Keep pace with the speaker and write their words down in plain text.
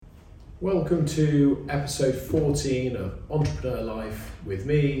Welcome to episode 14 of Entrepreneur Life with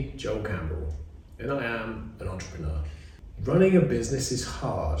me, Joel Campbell, and I am an entrepreneur. Running a business is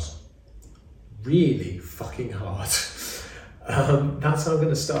hard, really fucking hard. That's how I'm going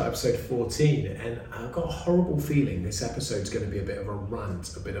to start episode 14, and I've got a horrible feeling this episode's going to be a bit of a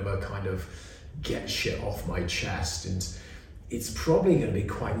rant, a bit of a kind of get shit off my chest, and it's probably going to be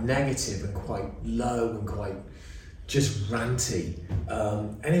quite negative and quite low and quite just ranty,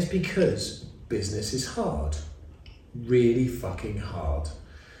 and it's because business is hard, really fucking hard.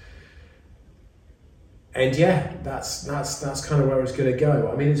 And yeah, that's kind of where it's going to go.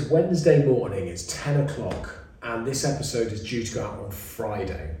 I mean, it's Wednesday morning, it's 10 o'clock, and this episode is due to go out on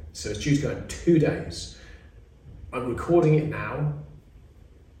Friday, so it's due to go in 2 days. I'm recording it now,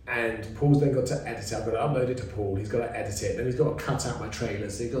 and Paul's then got to edit it. I've got to upload it to Paul, he's got to edit it, then he's got to cut out my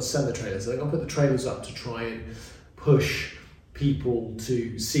trailers, so he's got to send the trailers, so I've got to put the trailers up to try and push people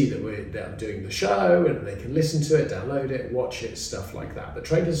to see that I'm doing the show, and they can listen to it, download it, watch it, stuff like that. The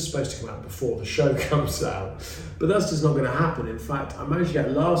trailers are supposed to come out before the show comes out, but that's just not going to happen. In fact, I managed to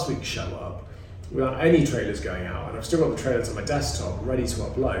get last week's show up without any trailers going out, and I've still got the trailers on my desktop ready to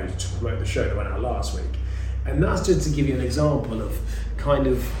upload to promote the show that went out last week. And that's just to give you an example of kind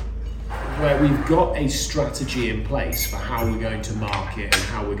of where we've got a strategy in place for how we're going to market and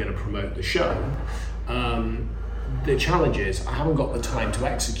how we're going to promote the show. The challenge is I haven't got the time to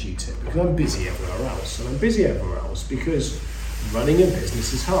execute it because I'm busy everywhere else. And I'm busy everywhere else because running a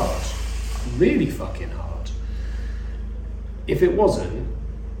business is hard, really fucking hard. If it wasn't,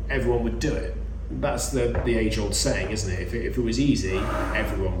 everyone would do it. That's the age-old saying, isn't it? If it was easy,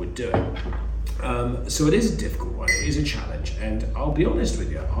 everyone would do it. So it is a difficult one, it is a challenge. And I'll be honest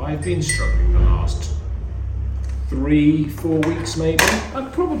with you, I've been struggling the last 3-4 weeks maybe,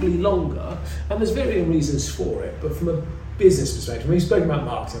 and probably longer, and there's varying reasons for it, but from a business perspective, when you spoke about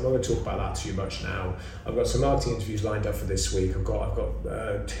marketing, I'm not going to talk about that too much now. I've got some marketing interviews lined up for this week. I've got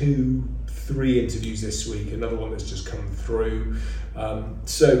 2-3 interviews this week, another one that's just come through.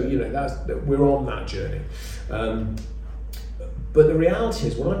 So we're on that journey. But the reality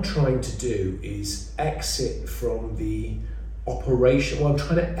is, what I'm trying to do is exit from the operation. Well, I'm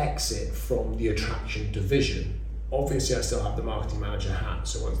trying to exit from the attraction division. Obviously, I still have the marketing manager hat,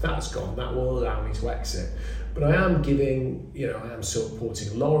 so once that's gone, that will allow me to exit. But I am I am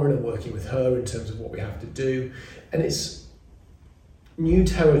supporting Lauren and working with her in terms of what we have to do. And it's new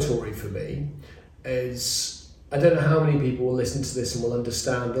territory for me. I don't know how many people will listen to this and will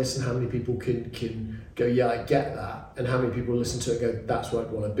understand this, and how many people can go, yeah, I get that, and how many people listen to it and go, that's where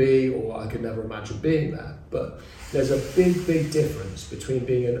I'd want to be, or I could never imagine being there. But there's a big difference between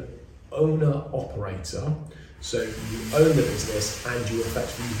being an owner-operator, so you own the business and you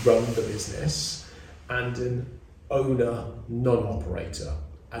effectively run the business, and an owner non-operator,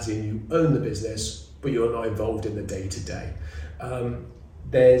 as in you own the business but you're not involved in the day-to-day. I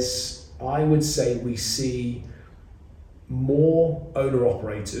would say we see more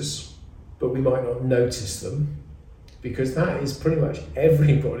owner-operators, but we might not notice them, because that is pretty much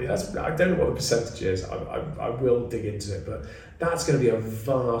everybody. I don't know what the percentage is, I will dig into it, but that's going to be a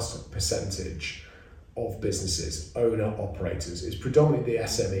vast percentage of businesses, owner-operators. It's predominantly the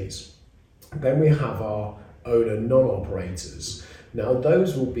SMEs. Then we have our owner non-operators. Now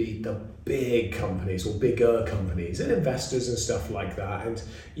those will be the big companies or bigger companies and investors and stuff like that. And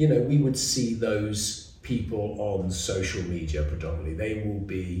we would see those people on social media predominantly. They will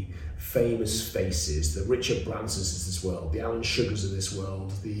be famous faces, the Richard Bransons of this world, the Alan Sugars of this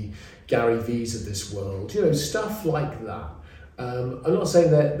world, the Gary V's of this world, stuff like that. I'm not saying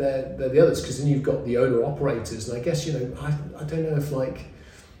they're the others, because then you've got the owner-operators, and I guess, I don't know if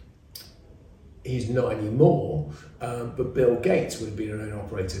he's not anymore, but Bill Gates would have been an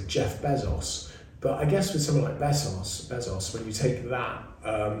owner-operator, Jeff Bezos. But I guess with someone like Bezos, when you take that,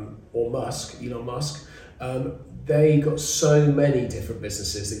 or Elon Musk, they got so many different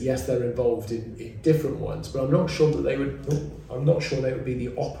businesses that yes, they're involved in different ones, but I'm not sure they would be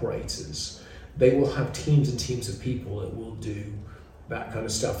the operators. They will have teams and teams of people that will do that kind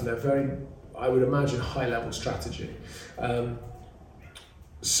of stuff, and they're very, I would imagine, high-level strategy.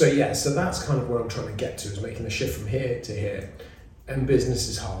 So that's kind of what I'm trying to get to, is making the shift from here to here. And business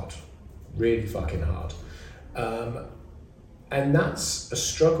is hard, really fucking hard. And that's a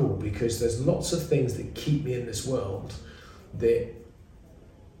struggle, because there's lots of things that keep me in this world that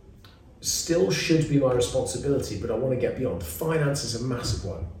still should be my responsibility, but I want to get beyond. Finance is a massive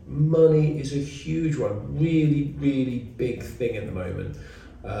one. Money is a huge one, really, really big thing at the moment.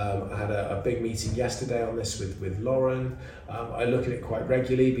 I had a big meeting yesterday on this with Lauren. I look at it quite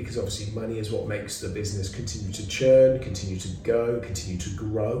regularly because obviously money is what makes the business continue to churn, continue to go, continue to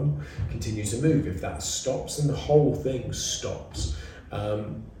grow, continue to move. If that stops, then the whole thing stops.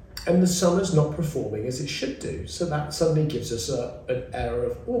 And the summer's not performing as it should do. So that suddenly gives us an error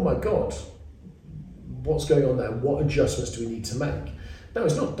of, oh my God, what's going on there? What adjustments do we need to make? Now,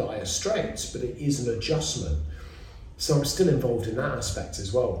 it's not dire straits, but it is an adjustment. So I'm still involved in that aspect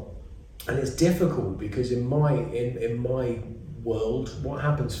as well. And it's difficult because in my world, what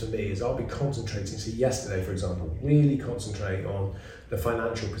happens for me is I'll be concentrating. So yesterday, for example, really concentrate on the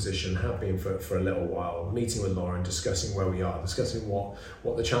financial position, have been for a little while, meeting with Lauren, discussing where we are, discussing what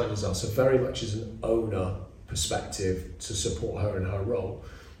the challenges are. So very much as an owner perspective to support her in her role.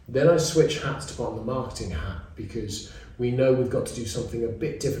 Then I switch hats to put on the marketing hat because we know we've got to do something a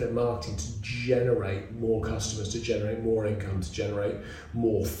bit different in marketing to generate more customers, to generate more income, to generate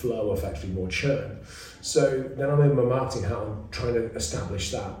more flow, effectively more churn. So then I'm in my marketing hat, I'm trying to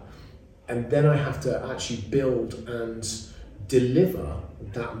establish that. And then I have to actually build and deliver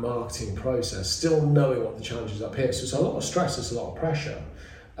that marketing process, still knowing what the challenges up here. So it's a lot of stress, it's a lot of pressure.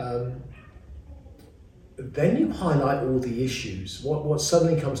 Then you highlight all the issues. What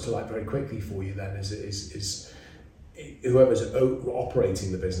suddenly comes to light very quickly for you then is whoever's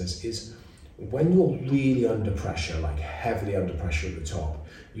operating the business is when you're really under pressure, like heavily under pressure at the top,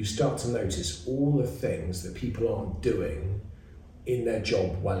 you start to notice all the things that people aren't doing in their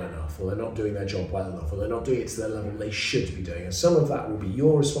job well enough, or they're not doing their job well enough, or they're not doing it to the level they should be doing. And some of that will be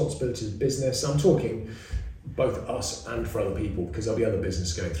your responsibility as a business. I'm talking both us and for other people, because there'll be other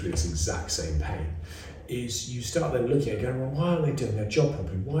businesses going through this exact same pain. Is you start then looking at going, well, why aren't they doing their job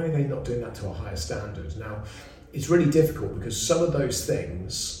properly? Why are they not doing that to a higher standard? Now, it's really difficult because some of those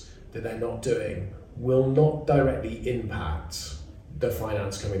things that they're not doing will not directly impact the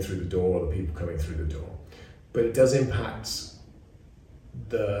finance coming through the door or the people coming through the door, but it does impact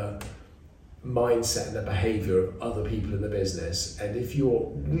the mindset and the behavior of other people in the business. And if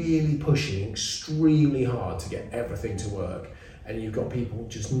you're really pushing extremely hard to get everything to work, and you've got people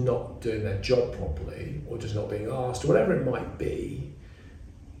just not doing their job properly or just not being asked, or whatever it might be,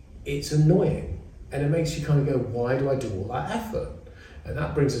 it's annoying. And it makes you kind of go, why do I do all that effort? And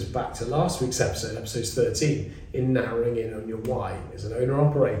that brings us back to last week's episode 13, in narrowing in on your why. As an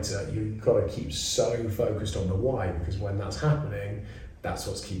owner-operator, you've got to keep so focused on the why, because when that's happening, that's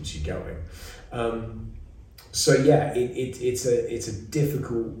what keeps you going. So yeah, it's a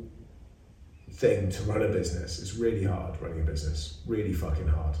difficult thing to run a business. It's really hard running a business, really fucking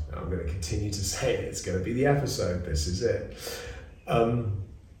hard. And I'm going to continue to say it. It's going to be the episode. This is it.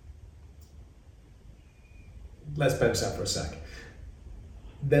 Let's bench that for a sec.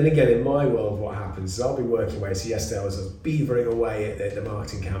 Then again, in my world, what happens is I'll be working away. So yesterday I was beavering away at the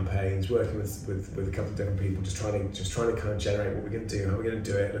marketing campaigns, working with a couple of different people, just trying to kind of generate what we're going to do, how we're going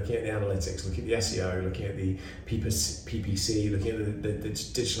to do it, looking at the analytics, looking at the SEO, looking at the PPC, looking at the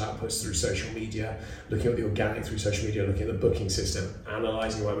digital outputs through social media, looking at the organic through social media, looking at the booking system,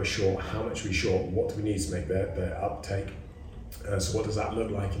 analysing where we're short, how much we're short, what do we need to make the uptake. So what does that look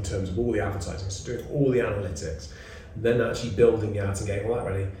like in terms of all the advertising? So doing all the analytics, then actually building out and getting all that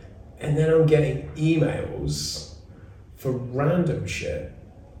ready. And then I'm getting emails for random shit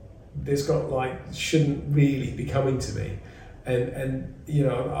that's got shouldn't really be coming to me. And you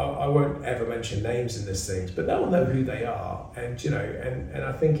know, I won't ever mention names in these things, but they'll know who they are. And you know, and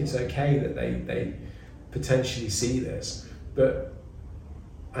I think it's okay that they potentially see this. But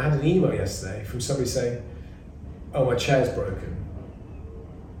I had an email yesterday from somebody saying, oh, my chair's broken.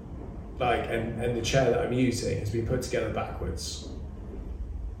 And the chair that I'm using has been put together backwards.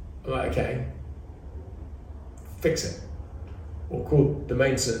 I'm like, okay, fix it. Or call the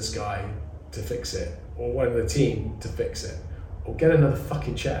maintenance guy to fix it. Or one of the team to fix it. Or get another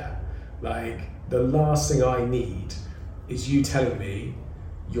fucking chair. The last thing I need is you telling me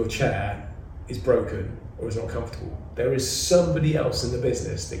your chair is broken or is not comfortable. There is somebody else in the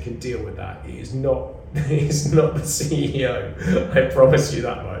business that can deal with that. It is not the CEO. I promise you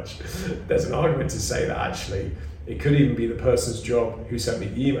that much. There's an argument to say that actually it could even be the person's job who sent me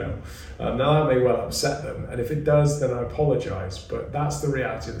the email. Now that may well upset them, and if it does, then I apologise. But that's the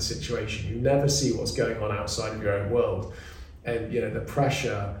reality of the situation. You never see what's going on outside of your own world, and you know the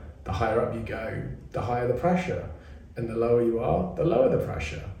pressure. The higher up you go, the higher the pressure, and the lower you are, the lower the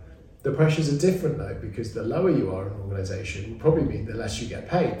pressure. The pressures are different though, because the lower you are in an organisation will probably mean the less you get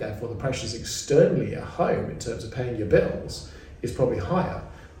paid. Therefore, the pressures externally at home in terms of paying your bills is probably higher.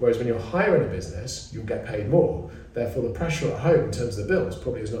 Whereas when you're higher in a business, you'll get paid more. Therefore, the pressure at home in terms of the bills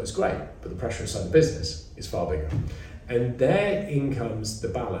probably is not as great, but the pressure inside the business is far bigger. And therein comes the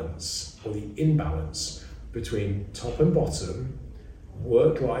balance or the imbalance between top and bottom,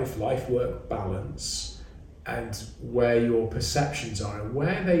 work-life, life-work balance, and where your perceptions are and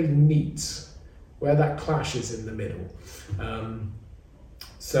where they meet, where that clash is in the middle.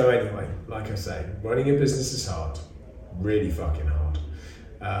 So anyway, like I say, running a business is hard, really fucking hard.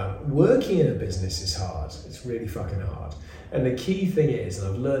 Working in a business is hard, it's really fucking hard. And the key thing is, and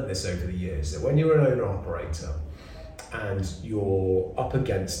I've learned this over the years, that when you're an owner-operator and you're up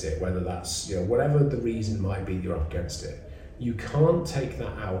against it, whether that's, you know, whatever the reason might be you're up against it, you can't take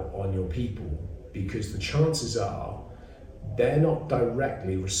that out on your people, because the chances are they're not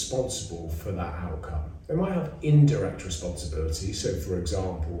directly responsible for that outcome. They might have indirect responsibility. So for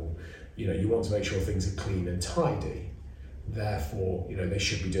example, you know, you want to make sure things are clean and tidy. Therefore, you know, they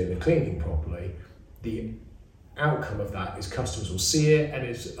should be doing the cleaning properly. The outcome of that is customers will see it and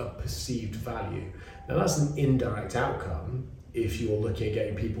it's a perceived value. Now that's an indirect outcome if you're looking at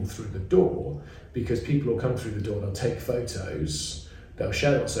getting people through the door, because people will come through the door, they'll take photos, they'll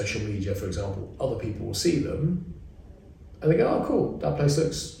share it on social media, for example, other people will see them and they go, oh cool, that place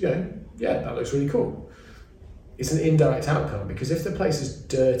looks, you know, yeah, that looks really cool. It's an indirect outcome, because if the place is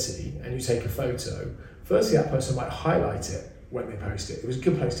dirty and you take a photo, firstly that person might highlight it when they post it. It was a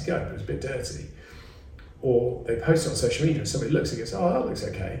good place to go, but it was a bit dirty. Or they post it on social media and somebody looks and goes, oh, that looks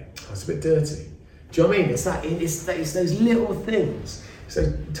okay, oh, it's a bit dirty. Do you know what I mean? It's those little things, it's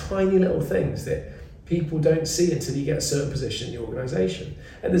those tiny little things that people don't see until you get a certain position in the organisation.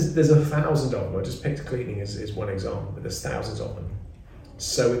 And there's 1,000 of them. I just picked cleaning as one example, but there's thousands of them.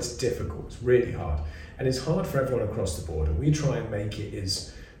 So it's difficult, it's really hard. And it's hard for everyone across the board. And we try and make it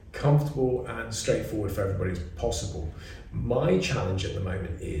as comfortable and straightforward for everybody as possible. My challenge at the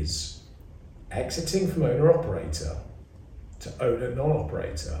moment is exiting from owner-operator to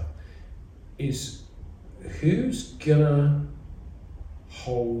owner-non-operator. Is who's gonna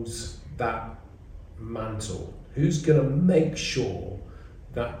hold that mantle? Who's gonna make sure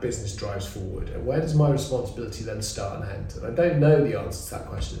that business drives forward? And where does my responsibility then start and end? And I don't know the answer to that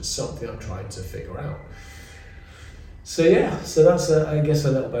question. It's something I'm trying to figure out. So yeah, so that's I guess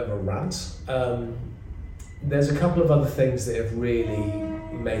a little bit of a rant. There's a couple of other things that have really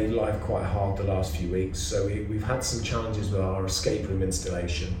made life quite hard the last few weeks. So we've had some challenges with our escape room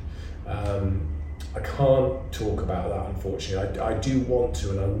installation. I can't talk about that, unfortunately. I do want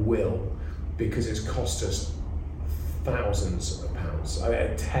to, and I will, because it's cost us thousands of pounds,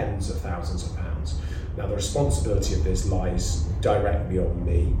 tens of thousands of pounds. Now the responsibility of this lies directly on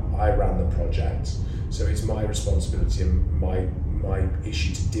me. I ran the project, so it's my responsibility and my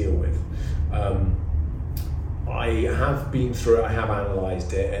issue to deal with. I have been through it, I have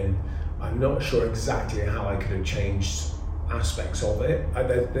analysed it, and I'm not sure exactly how I could have changed aspects of it.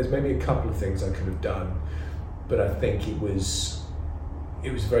 There's maybe a couple of things I could have done, but I think it was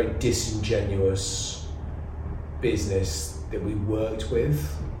very disingenuous business that we worked with,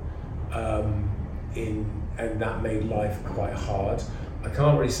 and that made life quite hard. I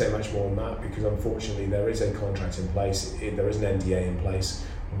can't really say much more on that, because unfortunately there is a contract in place, there is an NDA in place.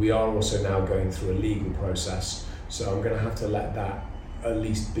 We are also now going through a legal process, so I'm going to have to let that at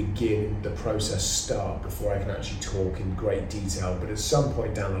least begin the process start before I can actually talk in great detail. But at some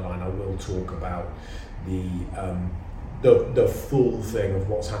point down the line I will talk about the full thing of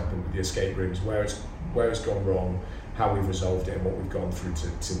what's happened with the escape rooms, where it's gone wrong, how we've resolved it, and what we've gone through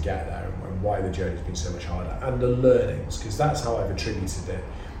to get there, and why the journey's been so much harder, and the learnings, because that's how I've attributed it.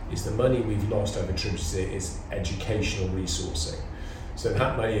 Is the money we've lost, I've attributed it as educational resourcing. So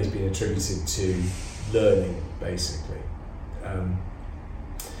that money has been attributed to learning, basically.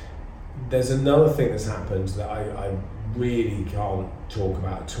 There's another thing that's happened that I really can't talk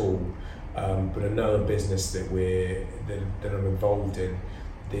about at all, but another business that I'm involved in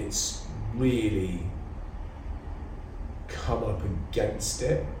that's really come up against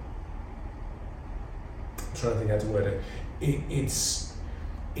it. I'm trying to think how to word it.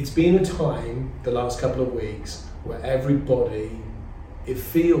 It's been a time, the last couple of weeks, where everybody, it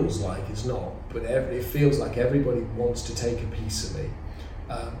feels like it's not, but it feels like everybody wants to take a piece of me.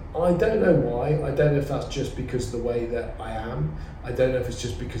 I don't know why. I don't know if that's just because of the way that I am. I don't know if it's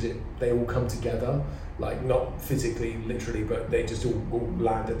just because they all come together, like not physically, literally, but they just all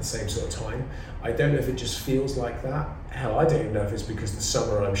land at the same sort of time. I don't know if it just feels like that. Hell, I don't even know if it's because the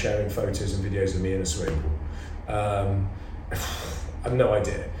summer I'm sharing photos and videos of me in a swimming pool. I've no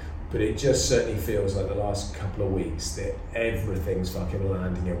idea. But it just certainly feels like the last couple of weeks that everything's fucking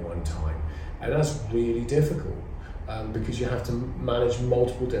landing at one time. And that's really difficult, because you have to manage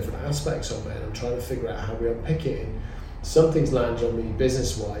multiple different aspects of it. And I'm trying to figure out how we unpick it. And some things land on me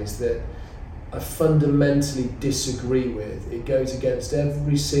business-wise that I fundamentally disagree with. It goes against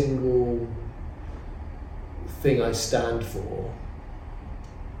every single thing I stand for.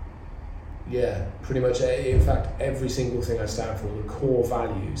 Yeah, pretty much. In fact, every single thing I stand for, the core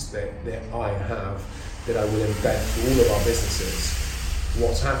values that I have, that I will embed for all of our businesses.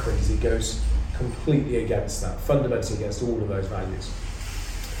 What's happened is it goes completely against that, fundamentally against all of those values.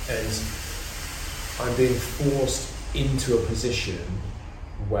 And I'm being forced into a position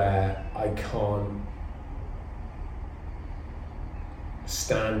where I can't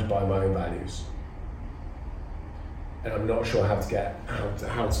stand by my own values. And I'm not sure how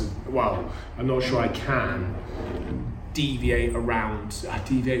to well, I'm not sure I can deviate around,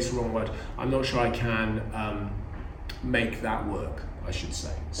 deviate's the wrong word, I'm not sure I can make that work, I should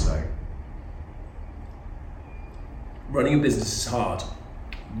say. So, running a business is hard,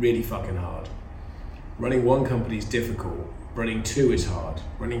 really fucking hard. Running one company is difficult, running two is hard,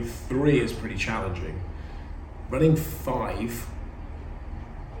 running three is pretty challenging. Running five,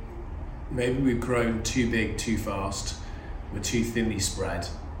 maybe we've grown too big, too fast, we're too thinly spread,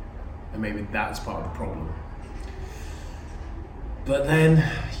 and maybe that's part of the problem. But then,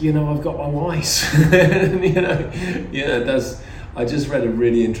 I've got my whys. I just read a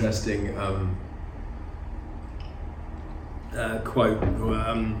really interesting quote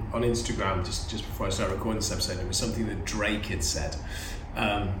on Instagram just before I started recording this episode. It was something that Drake had said.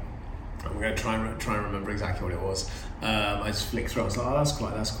 I'm going to try and remember exactly what it was. I just flicked through. I was like, oh,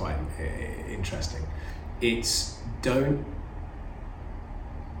 that's quite interesting. It's, don't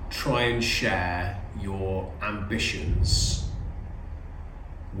try and share your ambitions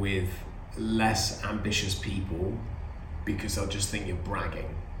with less ambitious people, because they'll just think you're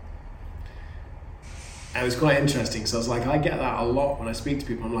bragging. And it was quite interesting, because I was like, I get that a lot when I speak to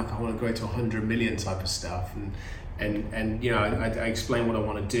people. I'm like, I want to grow to 100 million type of stuff, and I explain what I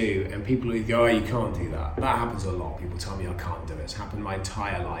want to do, and people go, oh, you can't do that. That happens a lot. People tell me I can't do it. It's happened my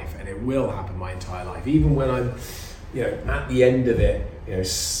entire life, and it will happen my entire life. Even when I'm, at the end of it,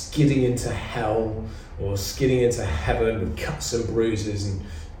 skidding into hell or skidding into heaven with cuts and bruises and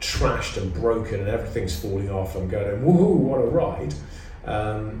trashed and broken and everything's falling off, I'm going, woohoo, what a ride.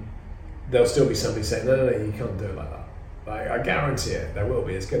 There'll still be somebody saying, no, you can't do it like that. I guarantee it, there will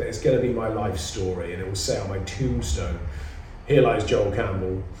be. It's gonna be my life story, and it will say on my tombstone, here lies Joel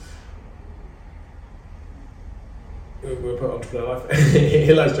Campbell. We'll put entrepreneur life.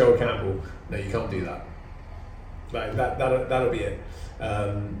 Here lies Joel Campbell. No, you can't do that. Like that'll be it.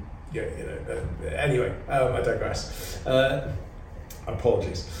 Anyway, I digress.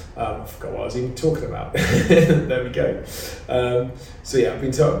 Apologies. I forgot what I was even talking about. There we go. So yeah, I've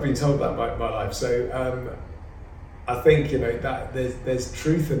been told that my life. So I think that there's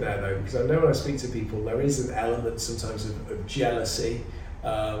truth in there though, because I know when I speak to people, there is an element sometimes of jealousy,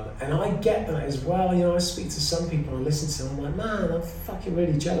 and I get that as well. I speak to some people, I listen to them, I'm like, man, I'm fucking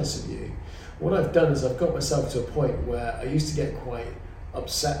really jealous of you. What I've done is I've got myself to a point where I used to get quite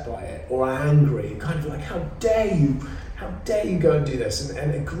upset by it or angry, kind of like, how dare you go and do this?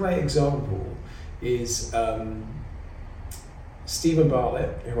 And a great example is Stephen Bartlett,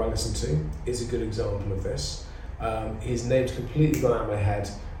 who I listen to, is a good example of this. His name's completely gone out of my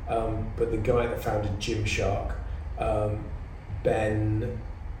head, but the guy that founded Gymshark, Ben,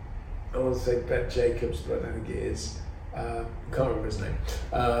 I want to say Ben Jacobs, but I don't think it is. Can't remember his name.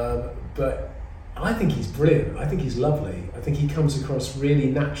 But I think he's brilliant. I think he's lovely. I think he comes across really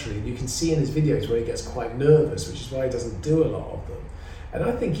naturally. You can see in his videos where he gets quite nervous, which is why he doesn't do a lot of them. And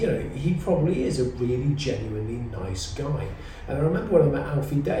I think, he probably is a really genuinely nice guy. And I remember when I met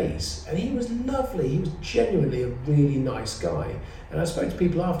Alfie Days, and he was lovely. He was genuinely a really nice guy. And I spoke to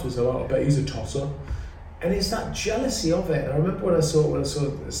people afterwards, I bet he's a tosser. And it's that jealousy of it. And I remember when I saw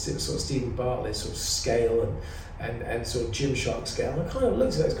sort of Stephen Bartlett sort of scale and sort of Gymshark scale, I kind of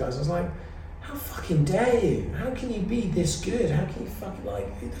looked at those guys, I was like, how fucking dare you? How can you be this good? How can you fucking,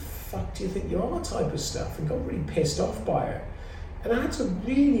 who the fuck do you think you are type of stuff? And got really pissed off by it. And I had to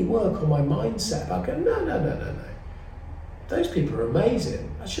really work on my mindset about going, no. Those people are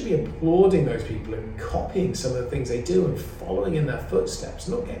amazing. I should be applauding those people and copying some of the things they do and following in their footsteps,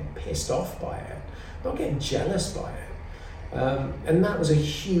 not getting pissed off by it, not getting jealous by it. And that was a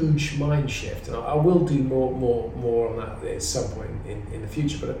huge mind shift. And I will do more on that at some point in the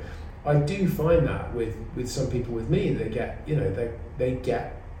future. But I do find that with some people with me, they get, they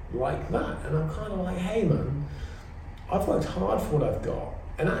get like that. And I'm kind of like, hey man, I've worked hard for what I've got.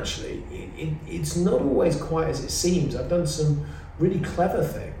 And actually, it's not always quite as it seems. I've done some really clever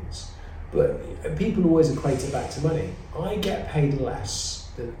things, but people always equate it back to money. I get paid less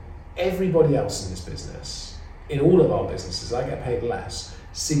than everybody else in this business. In all of our businesses, I get paid less.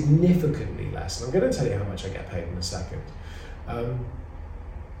 significantly less. And I'm going to tell you how much I get paid in a second. And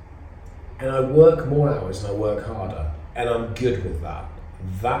I work more hours and I work harder, and I'm good with that.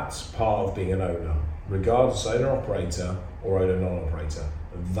 That's part of being an owner, regardless owner-operator or owner-non-operator.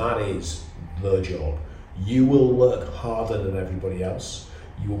 That is the job. You will work harder than everybody else.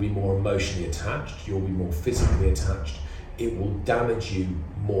 You will be more emotionally attached. You'll be more physically attached. It will damage you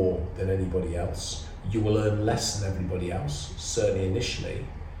more than anybody else. You will earn less than everybody else, certainly initially,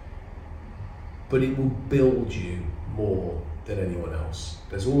 but it will build you more than anyone else.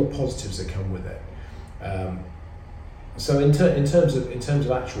 There's all the positives that come with it. So in terms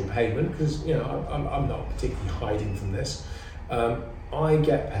of actual payment, because I'm not particularly hiding from this, I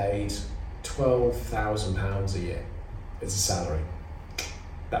get paid £12,000 a year. It's a salary.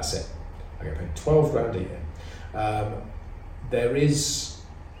 That's it. I get paid 12 grand a year. There is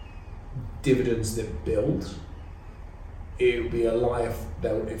dividends that build. It would be a lie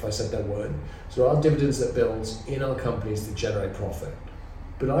if I said there weren't. So there are dividends that build in our companies that generate profit.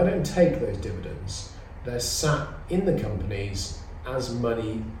 But I don't take those dividends. They're sat in the companies as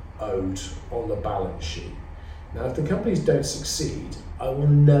money owed on the balance sheet. Now, if the companies don't succeed, I will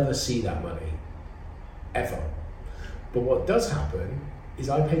never see that money, ever. But what does happen is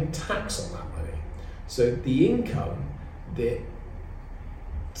I pay tax on that money. So the income that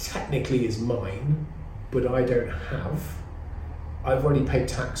technically is mine, but I don't have, I've already paid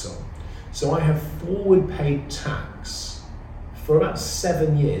tax on. So I have forward paid tax for about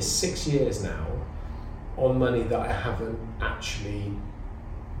 6 years now, on money that I haven't actually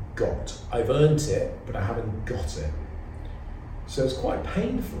got. I've earned it, but I haven't got it. So it's quite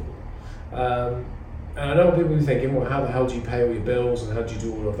painful. And I know people are thinking, well, how the hell do you pay all your bills and how do you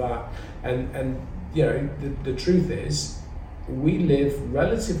do all of that? And the truth is, we live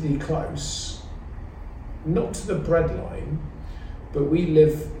relatively close, not to the breadline, but we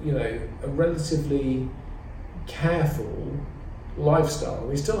live, a relatively careful lifestyle.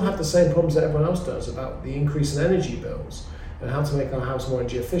 We still have the same problems that everyone else does about the increase in energy bills and how to make our house more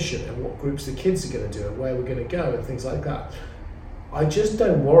energy efficient and what groups the kids are going to do and where we're going to go and things like that. I just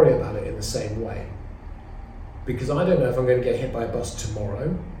don't worry about it in the same way, because I don't know if I'm going to get hit by a bus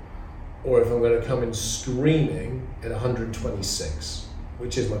tomorrow or if I'm going to come in screaming at 126,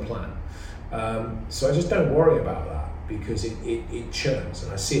 which is my plan. So I just don't worry about that, because it churns,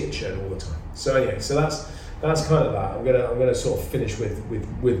 and I see it churn all the time. So anyway, so that's kind of that. I'm gonna sort of finish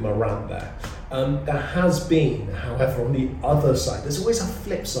with my rant there. There has been, however, on the other side, there's always a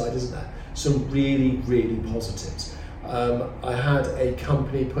flip side, isn't there? Some really, really positives. I had a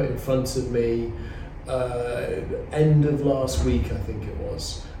company put in front of me end of last week, I think it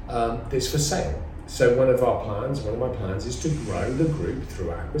was. It's for sale. So one of my plans is to grow the group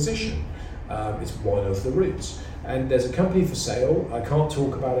through acquisition. It's one of the routes. And there's a company for sale. I can't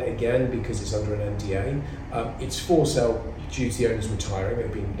talk about it again because it's under an NDA. It's for sale due to the owners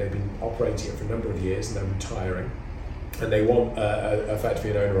retiring. They've been operating it for a number of years and they're retiring. And they want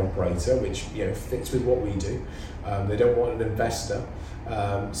effectively an owner operator, which fits with what we do. They don't want an investor.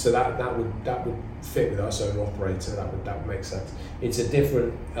 So that would fit with us, owner operator. That would make sense. It's a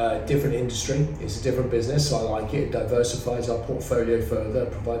different industry. It's a different business. So I like it. It diversifies our portfolio further.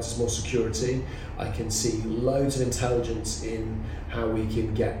 It provides us more security. I can see loads of intelligence in how we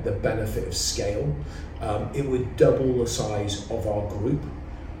can get the benefit of scale. It would double the size of our group,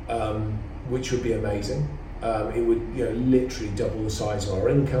 which would be amazing. It would literally double the size of our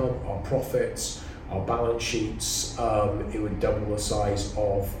income, our profits, our balance sheets. It would double the size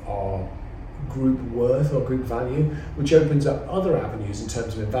of our group worth or group value, which opens up other avenues in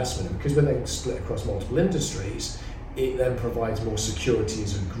terms of investment. And because we're then split across multiple industries, it then provides more security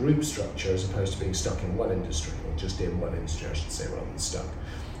as a group structure as opposed to being stuck in one industry, or just in one industry, I should say, rather than stuck.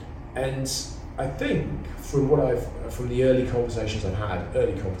 And I think from the early conversations I've had,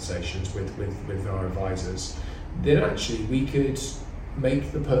 with our advisors, that actually we could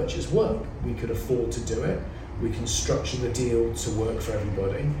make the purchase work. We could afford to do it. We can structure the deal to work for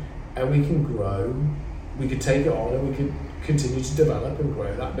everybody, and we can grow. We could take it on and we could continue to develop and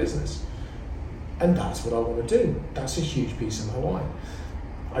grow that business. And that's what I want to do. That's a huge piece of Hawaii.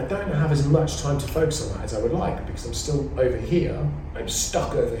 I don't have as much time to focus on that as I would like, because I'm still over here. I'm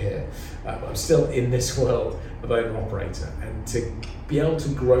stuck over here. I'm still in this world of owner operator, and to be able to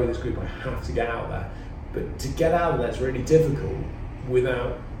grow this group, I have to get out there. But to get out of there is really difficult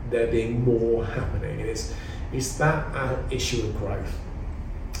without there being more happening. It's that issue of growth.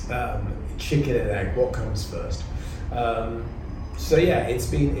 Chicken and egg, what comes first? So yeah, it's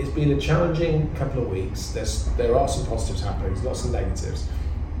been a challenging couple of weeks. There are some positives happening, there's lots of negatives.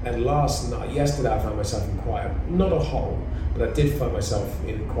 And yesterday I found myself in not a hole, but I did find myself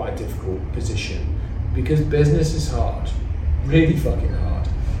in quite a difficult position because business is hard, really fucking hard.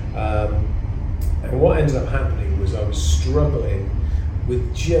 And what ended up happening was I was struggling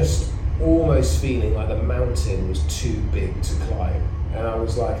with just almost feeling like the mountain was too big to climb. And I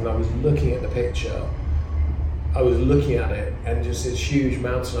was looking at the picture, I was looking at it, and just this huge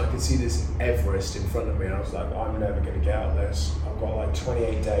mountain, I could see this Everest in front of me, and I was like, I'm never going to get out of this. I've got like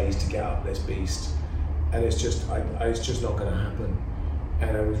 28 days to get out of this beast, and it's just not going to happen.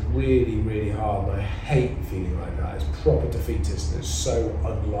 And it was really, really hard, and I hate feeling like that. It's proper defeatist, and it's so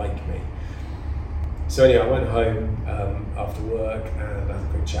unlike me. So anyway, I went home after work, and I had a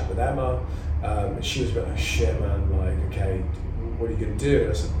quick chat with Emma. She was a bit like, shit man, like, okay, what are you going to do? And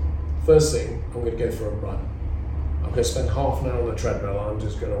I said, first thing, I'm going to go for a run. I'm going to spend half an hour on the treadmill. I'm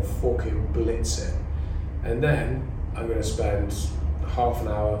just going to fucking blitz it. And then I'm going to spend half an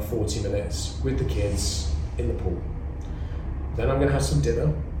hour, 40 minutes with the kids in the pool. Then I'm going to have some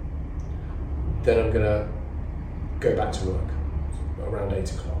dinner. Then I'm going to go back to work around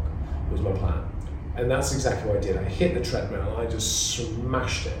 8 o'clock was my plan. And that's exactly what I did. I hit the treadmill, I just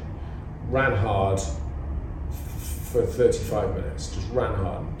smashed it, ran hard for 35 minutes, just ran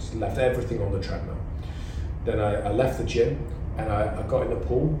hard, just left everything on the treadmill. Then I left the gym and I got in the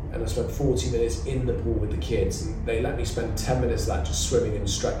pool and I spent 40 minutes in the pool with the kids, and they let me spend 10 minutes of that just swimming and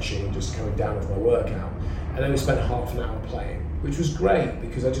stretching and just coming down with my workout. And then we spent half an hour playing, which was great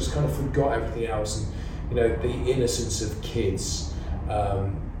because I just kind of forgot everything else and, the innocence of kids.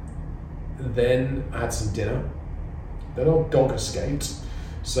 Then I had some dinner. Then our dog escaped.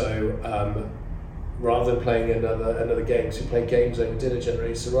 So rather than playing another game, because we play games over dinner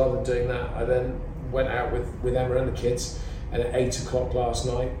generally, so rather than doing that, I then went out with Emma and the kids, and at 8 o'clock last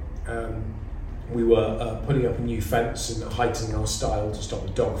night, we were putting up a new fence and heightening our style to stop the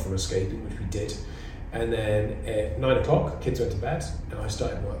dog from escaping, which we did. And then at 9 o'clock, kids went to bed, and I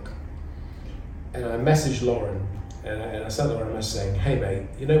started work. And I messaged Lauren, and I sent Lauren a message saying, hey mate,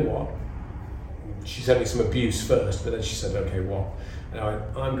 you know what? She sent me some abuse first, but then she said, okay, what? And I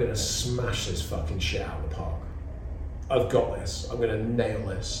went, I'm gonna smash this fucking shit out of the park. I've got this, I'm gonna nail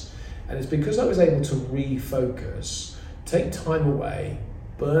this. And it's because I was able to refocus, take time away,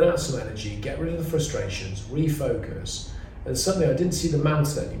 burn out some energy, get rid of the frustrations, refocus, and suddenly I didn't see the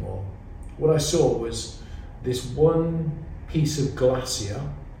mountain anymore. What I saw was this one piece of glacier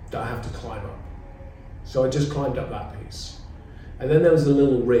that I have to climb up. So I just climbed up that piece. And then there was a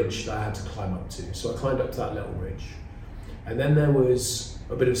little ridge that I had to climb up to. So I climbed up to that little ridge. And then there was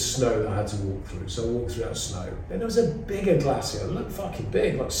a bit of snow that I had to walk through. So I walked through that snow. Then there was a bigger glacier, it looked fucking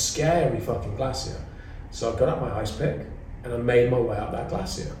big, like scary fucking glacier. So I got up my ice pick and I made my way up that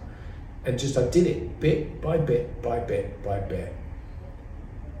glacier. And I did it bit by bit by bit by bit.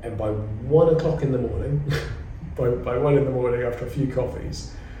 And by 1 o'clock in the morning, by 1 in the morning after a few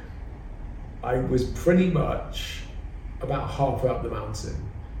coffees, I was pretty much about halfway up the mountain.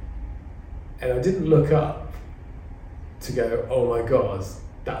 And I didn't look up to go, oh my God,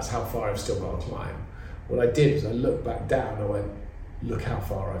 that's how far I've still got to climb. What I did was I looked back down and I went, look how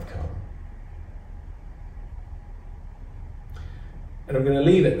far I've come. And I'm gonna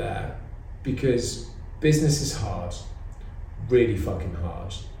leave it there because business is hard, really fucking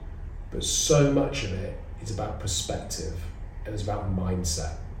hard, but so much of it is about perspective and it's about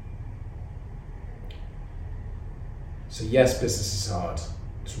mindset. So yes, business is hard,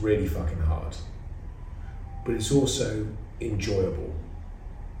 it's really fucking hard, but it's also enjoyable,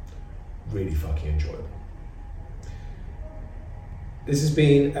 really fucking enjoyable. This has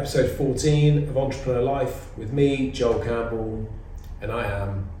been episode 14 of Entrepreneur Life with me, Joel Campbell, and I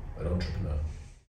am an entrepreneur.